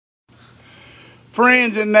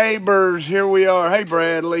Friends and neighbors, here we are. Hey,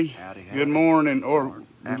 Bradley. Howdy, howdy. Good morning, or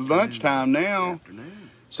Afternoon. lunchtime now. Afternoon.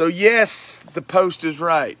 So, yes, the post is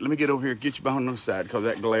right. Let me get over here, get you behind the side, because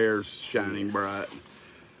that glare's shining bright.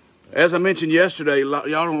 As I mentioned yesterday, y'all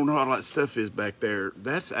don't know how that stuff is back there.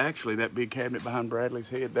 That's actually that big cabinet behind Bradley's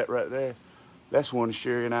head, that right there. That's one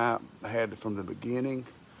Sherry and I had from the beginning.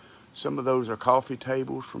 Some of those are coffee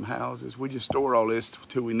tables from houses. We just store all this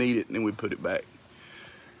till we need it, and then we put it back.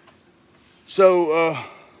 So,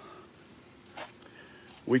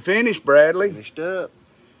 we finished, Bradley. Finished up.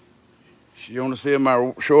 You want to see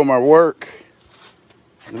show them our work?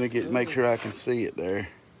 Let me make sure I can see it there.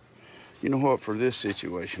 You know what? For this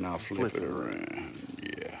situation, I'll flip it around.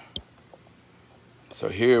 Yeah. So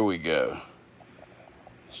here we go.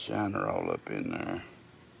 Shine her all up in there.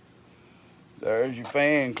 There's your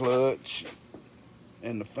fan clutch,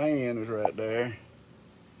 and the fan is right there.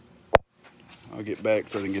 I'll get back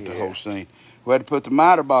so I can get the whole scene. We had to put the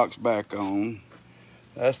miter box back on.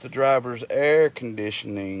 That's the driver's air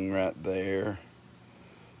conditioning right there.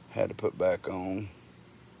 Had to put back on.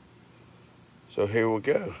 So here we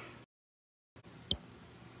go.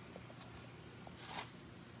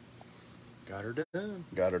 Got her done.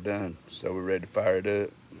 Got her done. So we're ready to fire it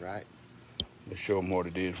up. Right. Let's show them what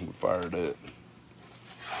it is when we fire it up.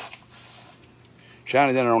 Shine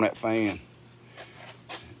it in there on that fan.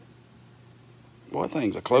 Boy, that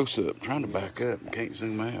thing's a close-up. Trying to back up and can't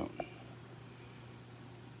zoom out.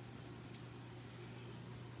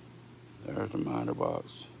 There's the miter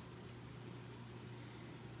box.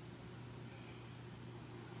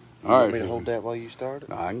 All right. Want me to hold that while you start it?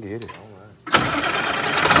 No, I can get it. All right.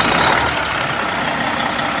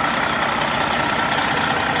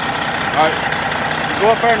 All right. Go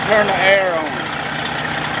up there and turn the air on.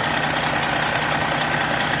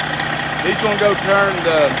 He's going to go turn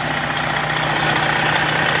the...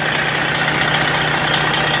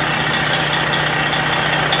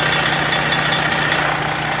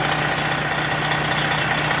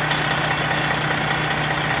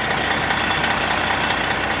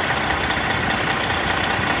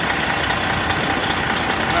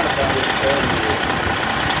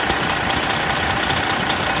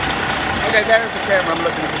 Okay, there's the camera. I'm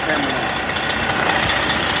looking at the camera now.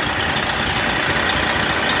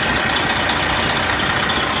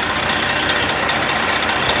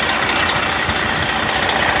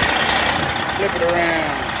 Flip it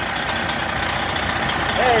around.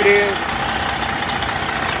 There it is.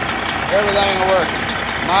 Everything is working.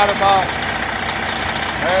 Miter box,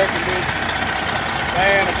 air conditioning,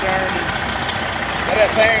 fan is turning. Got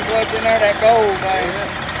that fan clutch in there, that gold thing. Yeah.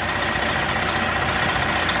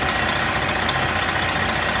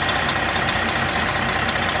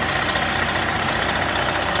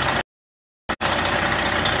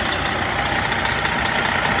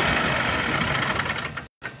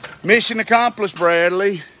 Mission accomplished,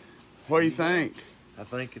 Bradley. What do you think? I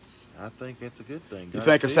think it's a good thing. You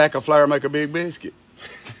think a sack of flour make a big biscuit?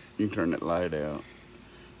 You can turn that light out.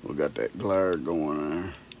 We got that glare going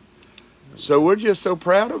there. So we're just so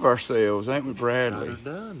proud of ourselves, ain't we, Bradley? Got her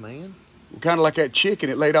done, man. We're kind of like that chicken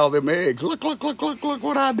that laid all them eggs. Look, look, look, look, look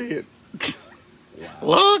what I did.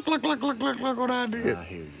 Wow. Look what I did. I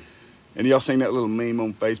hear you. And y'all seen that little meme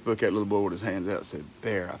on Facebook? That little boy with his hands out said,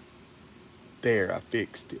 there, I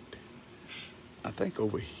fixed it. I think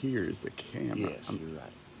over here is the camera. Yes, you're right.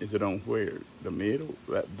 Is it on where? The middle?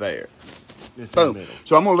 Right there. It's Boom. in the middle.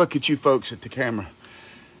 So I'm going to look at you folks at the camera.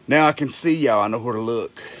 Now I can see y'all. I know where to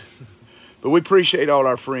look. But we appreciate all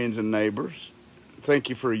our friends and neighbors. Thank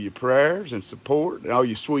you for your prayers and support and all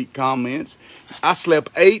your sweet comments. I slept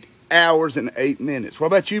 8 hours and 8 minutes. What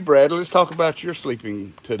about you, Bradley? Let's talk about your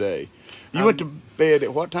sleeping today. You went to bed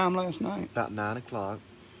at what time last night? About 9 o'clock.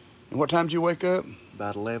 And what time did you wake up?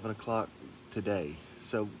 About 11 o'clock today.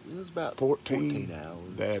 So it was about 14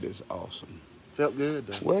 hours. That is awesome. Felt good,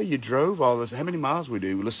 though. Well, you drove all this. How many miles we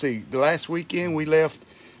do? Let's see. The last weekend we left,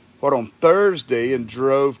 on Thursday and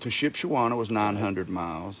drove to Shipshewana was 900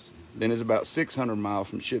 miles. Then it's about 600 miles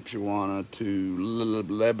from Shipshewana to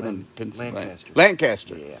Lebanon, Pennsylvania.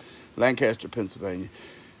 Lancaster. Yeah. Lancaster, Pennsylvania.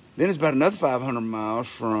 Then it's about another 500 miles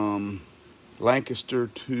from Lancaster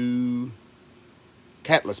to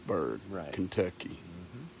Catlettsburg, Right. Kentucky.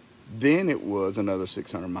 Then it was another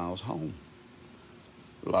 600 miles home.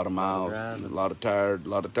 A lot of miles, a lot of tired.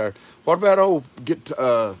 What about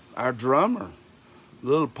our drummer,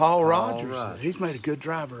 little Paul Rogers? Right. He's made a good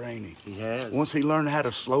driver, ain't he? He has. Once he learned how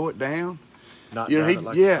to slow it down, Not you know, drive it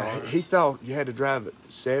like a car. he thought you had to drive it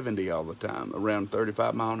 70 all the time, around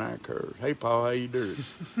 35-mile-an-hour curves. Hey, Paul, how you doing?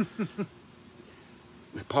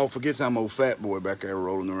 Paul forgets I'm old fat boy back there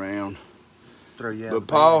rolling around. throw you out. But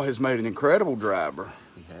Paul has made an incredible driver.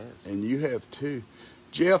 He has. And you have too.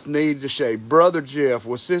 Jeff needs to shave. Brother Jeff,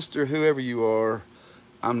 well, sister, whoever you are,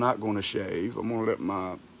 I'm not going to shave. I'm going to let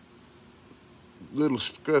my little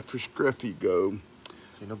scruffy go.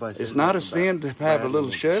 See, nobody says It's not a nothing sin to about have a little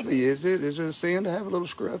Bradley needs to chubby, is it? Is it a sin to have a little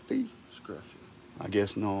scruffy? Scruffy. I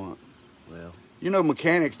guess not. Well, You know,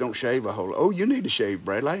 mechanics don't shave a whole lot. Oh, you need to shave,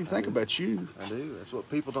 Bradley. I didn't think about you. I do. That's what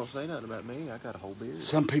people don't say nothing about me. I got a whole beard.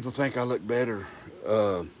 Some people think I look better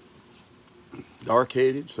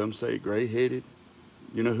dark-headed. Some say gray-headed.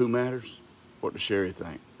 You know who matters? What does Sherry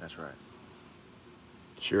think? That's right.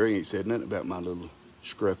 Sherry ain't said nothing about my little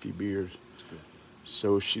scruffy beard. Good.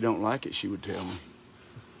 So if she don't like it, she would tell me.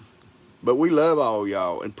 But we love all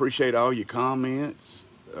y'all and appreciate all your comments.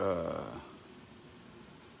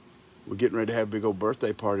 We're getting ready to have a big old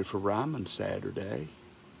birthday party for Ryman Saturday.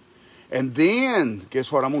 And then,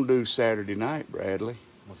 guess what I'm going to do Saturday night, Bradley?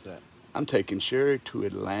 What's that? I'm taking Sherry to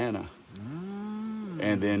Atlanta.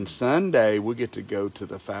 And then Sunday, we get to go to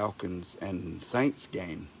the Falcons and Saints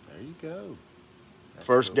game. There you go. That's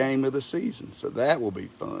First cool. game of the season. So that will be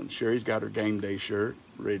fun. Sherry's got her game day shirt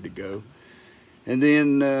ready to go. And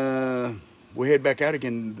then we head back out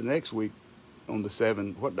again the next week on the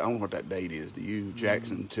 7th. I don't know what that date is. Do you?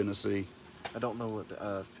 Jackson, Tennessee. I don't know what,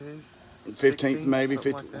 5th? 15th maybe, 15th,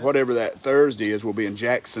 15th, like whatever that Thursday is. We'll be in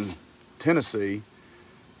Jackson, Tennessee.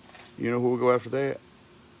 You know where we'll go after that?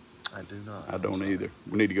 I do not. I I'm don't sorry. either.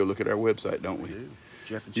 We need to go look at our website, don't We we? do.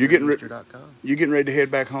 You getting JeffandSherryEaster.com. You getting ready to head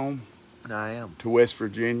back home I am. to West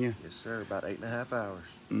Virginia? Yes, sir. About 8.5 hours.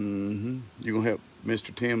 Mm-hmm. You gonna help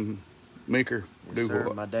Mr. Tim Meeker Yes, do sir.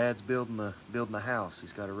 what? My dad's building a house.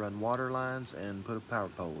 He's got to run water lines and put a power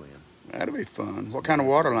pole in. That'll be fun. What kind of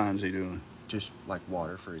water lines he doing? Just like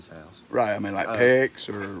water for his house. Right. I mean, like Uh, PEX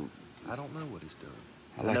or. I don't know what he's doing.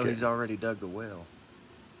 I I like know it. he's already dug the well.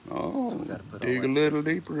 Oh, we gotta put all dig a that little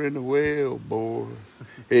deeper in the well, boy.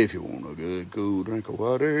 If you want a good, cool drink of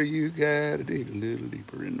water, you gotta dig a little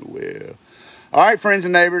deeper in the well. All right, friends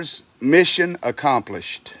and neighbors, mission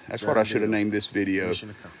accomplished. That's what I Done should have deal. named this video. Mission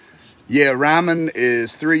accomplished. Yeah, Ryman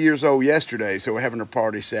is 3 years old yesterday, so we're having a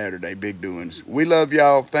party Saturday. Big doings. We love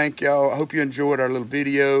y'all. Thank y'all. I hope you enjoyed our little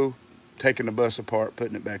video, taking the bus apart,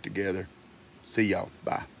 putting it back together. See y'all.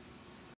 Bye.